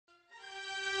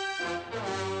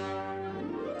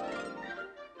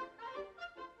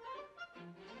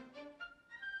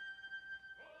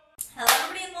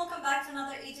everybody and welcome back to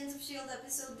another Agents of S.H.I.E.L.D.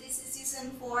 episode. This is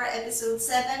season 4, episode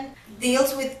 7.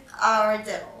 Deals with our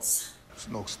devils. There's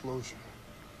no explosion.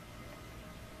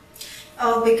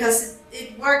 Oh, because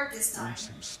it worked this time. Room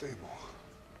seems stable.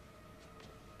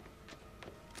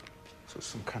 So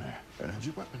some kind of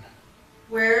energy weapon.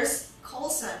 Where's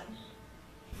Coulson?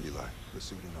 Eli, let's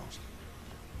see what he knows.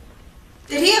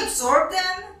 Did he absorb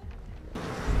them?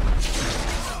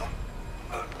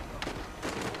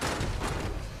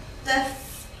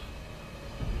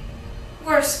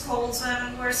 Where's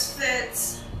Coulson? Where's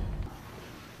Fitz?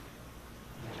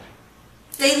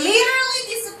 They literally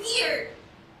disappeared.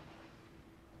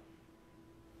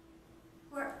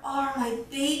 Where are my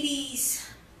babies?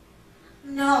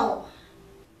 No.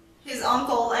 His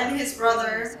uncle and his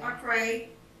brother are cray.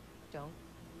 Don't.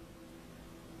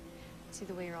 See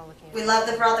the way you're all looking at We love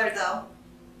the brother though.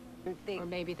 Or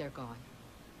maybe they're gone.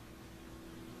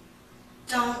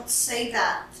 Don't say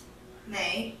that,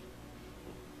 May.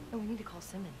 No, we need to call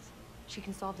Simmons. She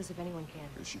can solve this if anyone can.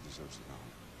 Yeah, she deserves to know.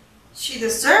 She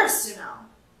deserves to know.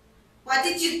 What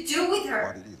did you do with her?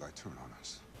 Why did Eli turn on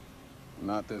us?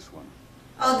 Not this one.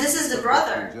 Oh, this is the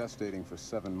brother, Been gestating for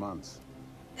 7 months.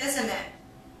 isn't it?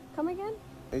 Come again?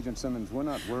 Agent Simmons, we're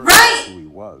not worried Right! about who he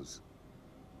was.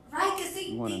 Right, because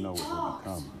We want to know what he'll talked.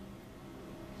 become.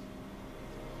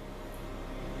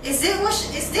 Is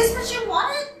this what you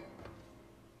wanted?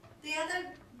 The other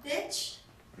bitch?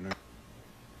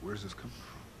 Where's this coming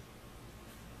from?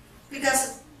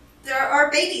 Because there are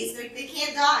babies. They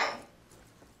can't die.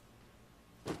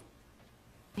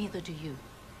 Neither do you.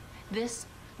 This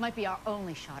might be our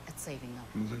only shot at saving them.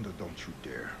 Melinda, don't you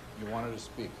dare. You wanted to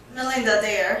speak. Melinda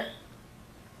there.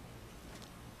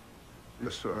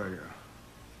 Yes, sir,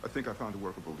 I think I found a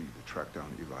workable lead to track down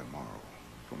Eli Morrow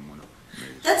from one of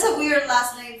May's. That's a weird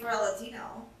last name for a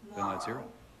Latino. Then let's hear it.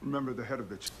 Remember the head of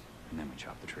the... And then we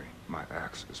chop the tree. My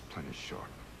axe is plenty sharp.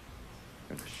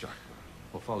 And a shotgun.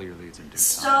 We'll follow your leads in due time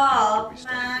Stop, after we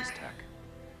study Mac. this tech.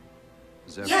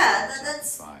 Zephyr Yeah,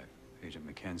 that's... 5, Agent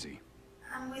Mackenzie.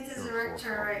 I'm with the There are 4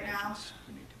 director foreign right now. agents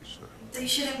who need to be served. They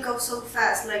shouldn't go so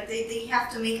fast. Like, they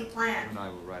have to make a plan. And I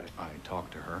will write it. I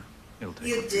talked to her. It'll take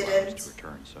You a few hours didn't. to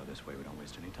return, so this way we don't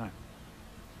waste any time.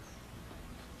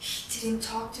 He didn't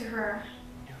talk to her.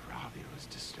 Yeah, Robbie was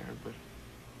disturbed, but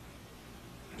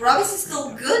Robbie's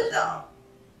still good, though.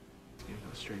 it's gonna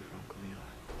go straight for Uncle Eli.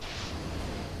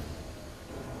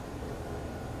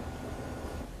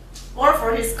 Or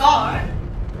for his car.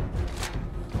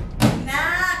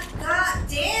 Nah, god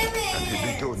damn He'd be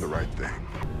it! doing the right thing.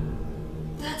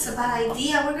 That's a bad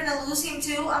idea. We're gonna lose him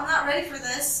too. I'm not ready for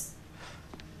this.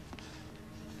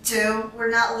 2. We're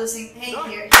not losing. Hey,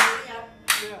 here. Yeah.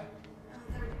 Oh,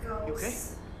 there it goes. You okay?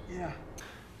 Yeah.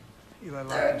 Eli locked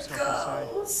There it himself inside.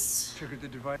 goes. Triggered the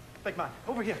device. Big man,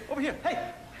 over here,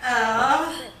 hey!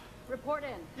 Report in.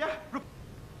 Yeah.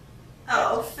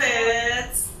 Oh,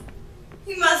 Fitz.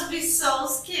 He must be so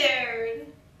scared.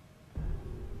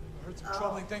 I heard some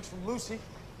troubling things from Lucy.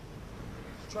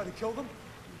 Tried to kill them.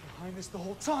 Behind this the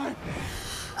whole time.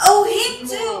 Oh, him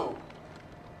too.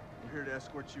 I'm here to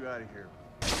escort you out of here.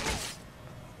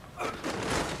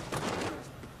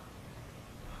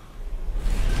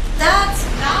 That's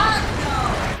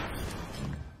not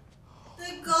no.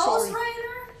 The Ghost Sorry.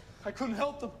 Rider? I couldn't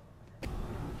help them.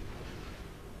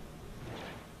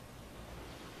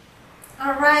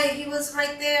 Alright, he was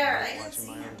right there. I didn't Watching see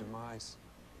my him. own demise.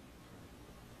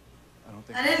 I don't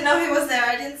think I didn't know he was there.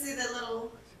 I didn't see the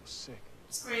little I feel sick.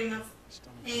 screen of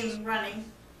Stomach him running.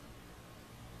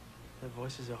 The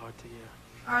voices are hard to hear.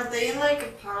 Are they in like a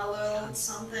parallel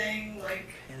something? Like,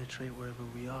 Penetrate wherever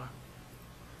we are.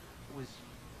 It was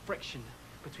friction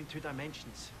between 2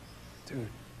 dimensions. Dude.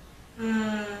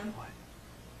 What?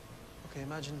 Okay,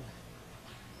 imagine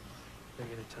they're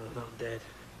gonna tell her that I'm dead.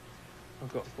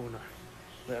 I've got to phone her.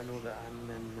 Let her know that I'm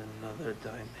in another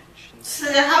dimension.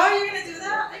 so how are you gonna do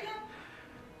that again?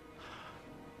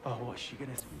 Oh, what's she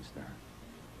gonna use there?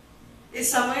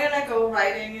 Is someone gonna go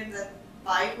riding in the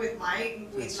bike with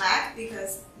Yes. Mac?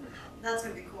 Because that's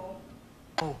gonna be cool.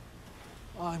 Oh,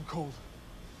 I'm cold.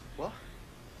 What?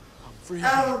 I'm freezing.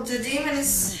 Oh, the demon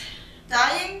is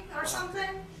dying or something?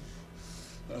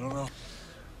 I don't know.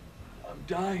 I'm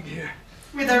dying here.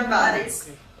 With our bodies.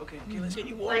 Okay, let's get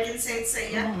you warm. Like in Saint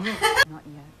Seiya. Not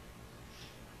yet.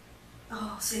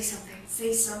 Oh, say something.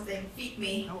 Say something. Feed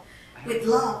me. No, I With haven't-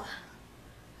 love.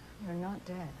 You're not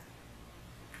dead.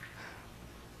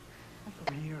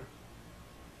 I'm here.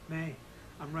 May,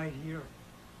 I'm right here.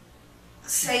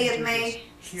 Say it, May.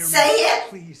 Hear Say me, it!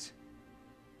 please.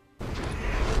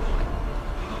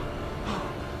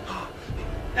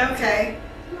 Okay.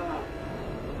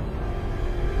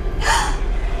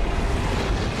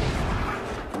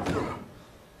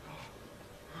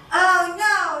 Oh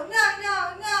no, no, no,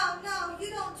 no, no, you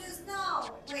don't just know.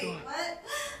 Wait, what?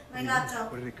 My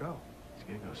laptop. Where did it go? It's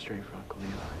gonna go straight for Uncle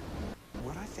Eli.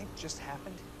 What I think just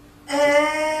happened? To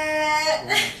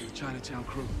the Chinatown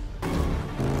crew.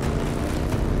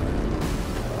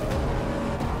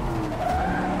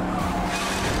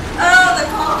 Oh, the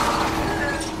car.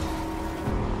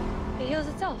 It heals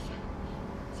itself.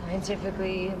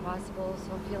 Scientifically impossible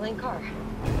self-healing car.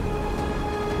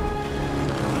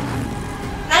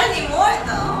 Not anymore,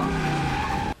 though.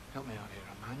 Help me out here,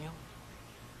 Emmanuel.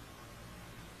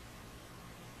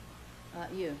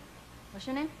 You. What's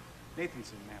your name?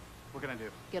 Nathanson, ma'am. What can I do?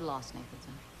 Get lost,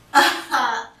 Nathanson.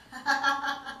 I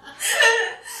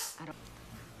don't...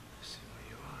 See where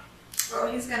you are.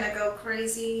 Oh, he's gonna go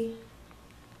crazy.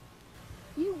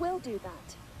 You will do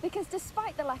that. Because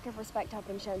despite the lack of respect I've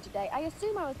been shown today, I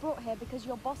assume I was brought here because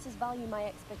your bosses value my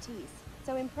expertise.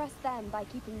 So impress them by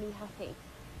keeping me happy.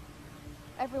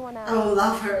 Everyone else... Oh,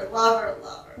 love her, love her,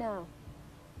 love her. No.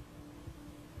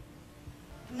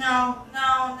 No,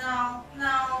 no, no,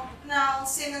 no, no,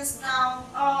 Simmons, no.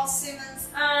 Oh, Simmons,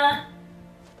 I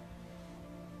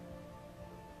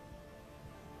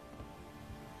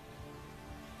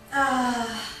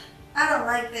don't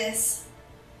like this.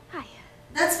 Hi.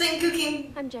 That's been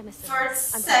cooking I'm Jemison. for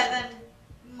 7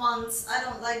 months. I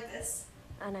don't like this.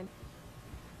 And I'm...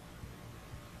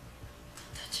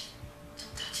 Don't touch it.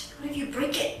 Don't touch it. What if you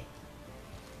break it?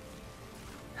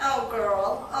 Oh,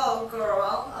 girl. Oh,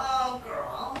 girl. Oh,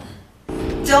 girl.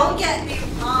 Don't get me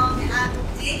wrong. I'm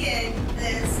digging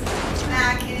this.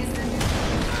 Mac is the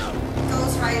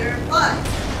Ghost Rider, but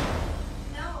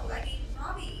no, I need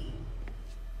Robbie.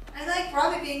 I like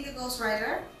Robbie being the Ghost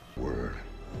Rider. Word.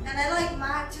 And I like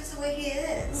Mac just the way he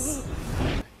is.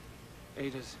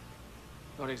 Ada's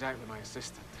not exactly my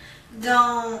assistant.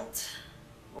 Don't.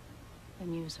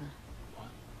 And use her.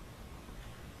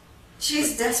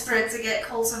 She's desperate to get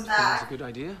Coulson That's a back. good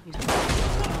idea.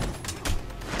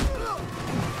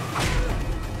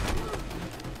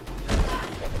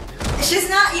 She's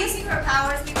not using her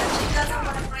powers because she doesn't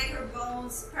want to break her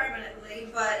bones permanently,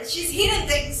 but she's hidden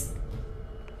things.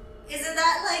 Isn't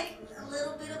that like a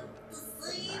little bit of the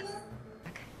same?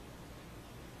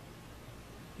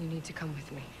 You need to come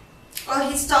with me. Oh,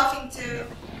 he's talking to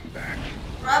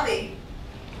Robbie.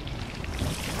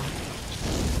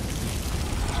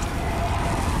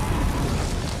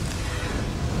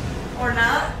 Or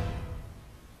not?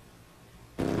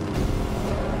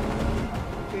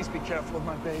 Please be careful of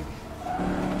my baby.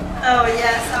 Oh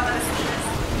yes, I want to see this.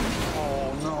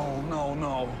 Oh, no, no,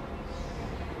 no.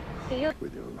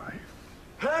 With your life.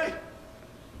 Hey!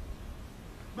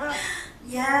 Matt!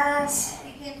 Yes,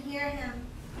 you can hear him.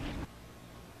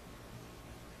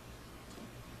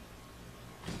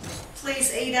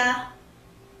 Please, Ada,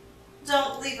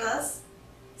 don't leave us.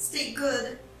 Stay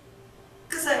good,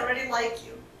 because I already like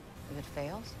you. If it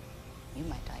fails, you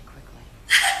might die quickly.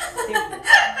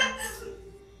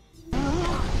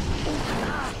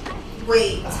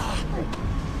 Wait.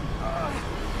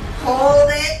 Hold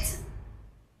it.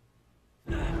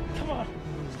 Come on.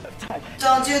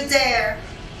 Don't you dare.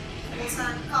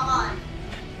 Son, come on.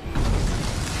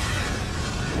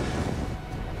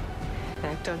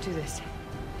 Mac, don't do this.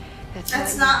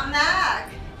 That's not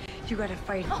Mac. You gotta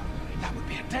fight. That would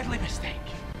be a deadly mistake.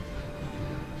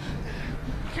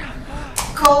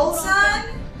 Coulson?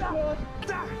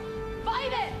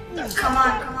 Fight it! Come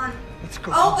on, come on. Let's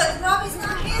go. Oh, but Robbie's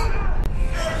not here.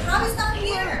 Robbie's not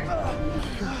here.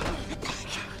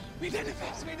 We did it,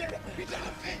 Fizz. We did it. We did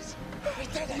it, Fizz. We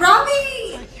did it.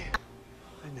 Robbie!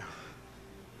 I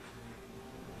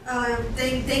know.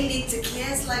 They need to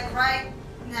kiss like right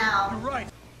now. You're right.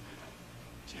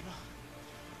 Gemma.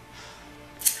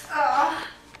 Oh,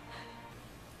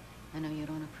 I know you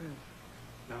don't approve.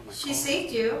 Not my she call.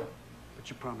 saved you. But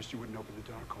you promised you wouldn't open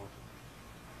the dark hole.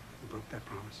 You broke that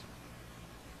promise.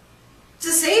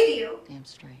 To save you. Damn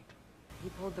straight. He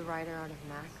pulled the rider out of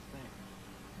Mac, but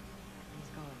he's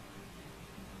gone.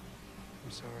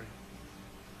 I'm sorry.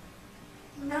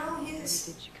 No, Maybe he's...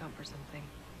 did you come for something?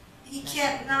 He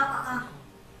can't, no,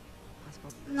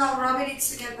 Possible. No, Robbie needs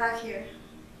to get back here.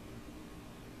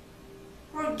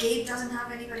 Poor Gabe doesn't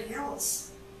have anybody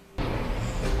else.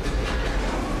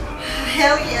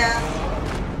 Hell yeah.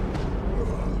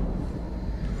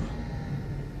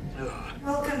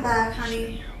 Welcome back,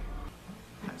 honey.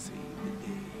 I see the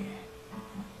day.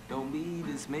 Don't be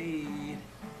dismayed.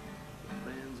 The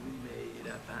friends we made,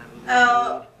 I finally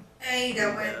Oh,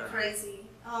 Ada went crazy.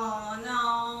 Oh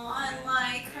no, I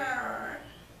like her.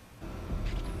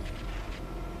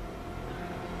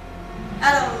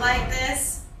 I don't like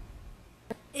this.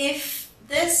 If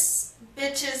this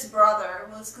bitch's brother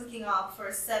was cooking up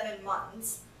for 7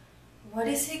 months, what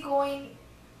is he going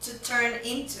to turn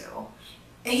into?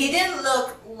 He didn't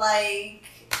look like,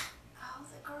 oh,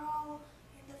 the girl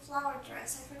in the flower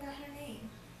dress, I forgot her name.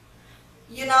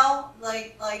 You know,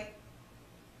 like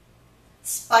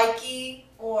spiky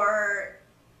or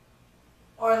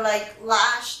like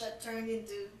lash that turned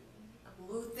into a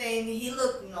blue thing. He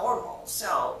looked normal,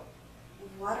 so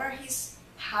what are his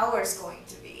powers going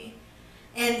to be?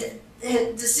 And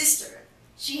the sister,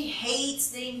 she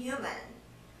hates the Inhuman.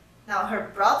 Now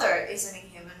her brother is an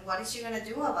Inhuman. What is she gonna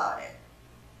do about it?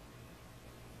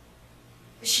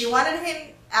 She wanted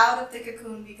him out of the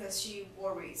cocoon because she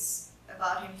worries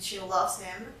about him. She loves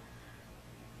him.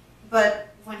 But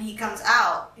when he comes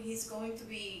out, he's going to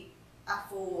be a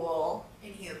full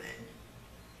Inhuman.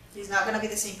 He's not gonna be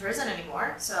the same person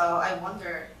anymore. So I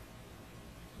wonder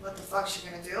what the fuck she's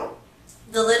gonna do.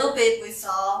 The little bit we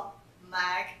saw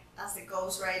Mag as the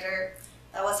Ghost Rider,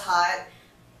 that was hot.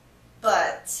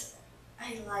 But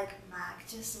I like Mag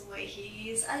just the way he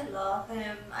is. I love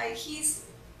him. He's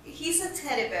a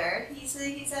teddy bear. He's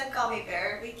a gummy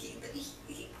bear.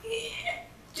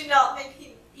 Do not make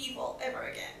him evil ever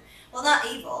again. Well, not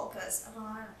evil, because I don't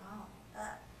know.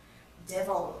 That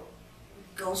devil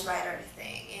Ghost Rider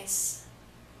thing is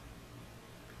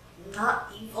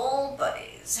not evil, but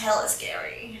it's hella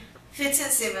scary. Fitz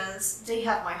and Simmons, they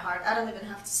have my heart. I don't even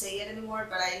have to say it anymore,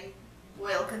 but I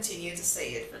will continue to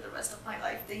say it for the rest of my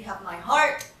life. They have my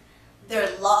heart.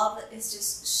 Their love is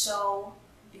just so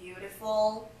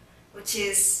beautiful, which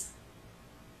is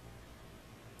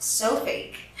so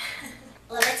fake.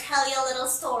 Let me tell you a little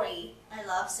story. I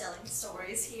love telling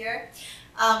stories here.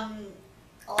 A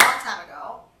long time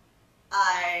ago,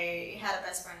 I had a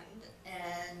best friend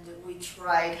and we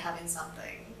tried having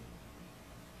something.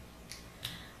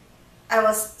 I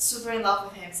was super in love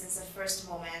with him since the first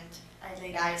moment I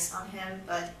laid eyes on him,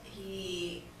 but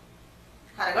he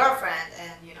had a girlfriend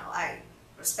and, you know, I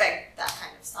respect that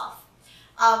kind of stuff.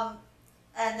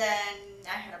 And then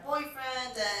I had a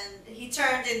boyfriend and he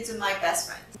turned into my best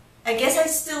friend. I guess I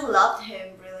still loved him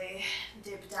really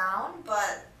deep down,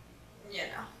 but, you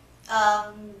know.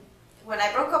 When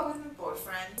I broke up with my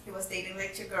boyfriend, he was dating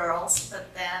like 2 girls,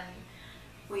 but then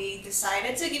we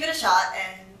decided to give it a shot,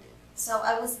 and so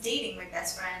I was dating my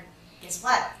best friend. Guess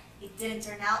what? It didn't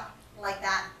turn out like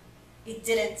that. It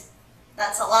didn't.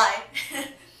 That's a lie.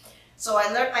 So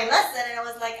I learned my lesson and I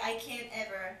was like, I can't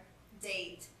ever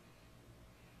date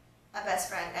a best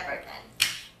friend ever again.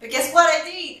 But guess what I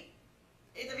did?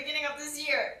 In the beginning of this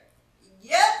year.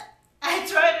 Yep! I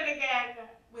tried it again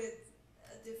with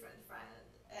a different friend.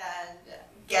 And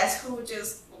guess who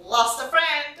just lost a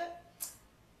friend?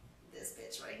 This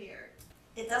bitch right here.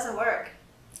 It doesn't work.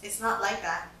 It's not like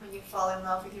that when you fall in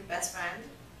love with your best friend.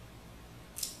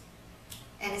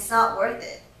 And it's not worth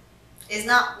it. It's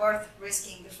not worth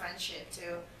risking the friendship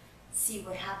to see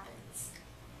what happens.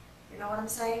 You know what I'm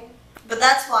saying? But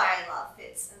that's why I love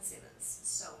Fitz and Simmons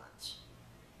so much.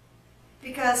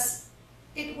 Because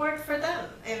it worked for them.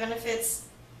 Even if it's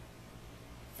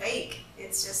fake,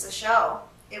 it's just a show.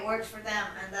 It worked for them,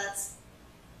 and that's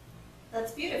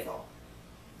beautiful.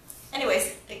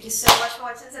 Anyways, thank you so much for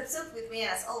watching this episode with me,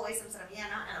 and as always, I'm Sora,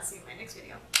 Miyano, and I'll see you in my next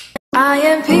video. I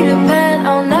am Peter Pan,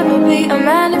 I'll never be a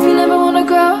man. If you never wanna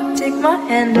grow, take my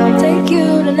hand, I'll take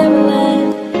you to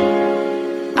Neverland.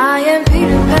 I am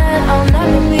Peter Pan, I'll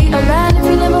never be a man. If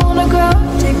you never wanna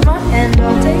grow, take my hand,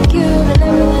 I'll take you to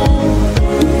Neverland.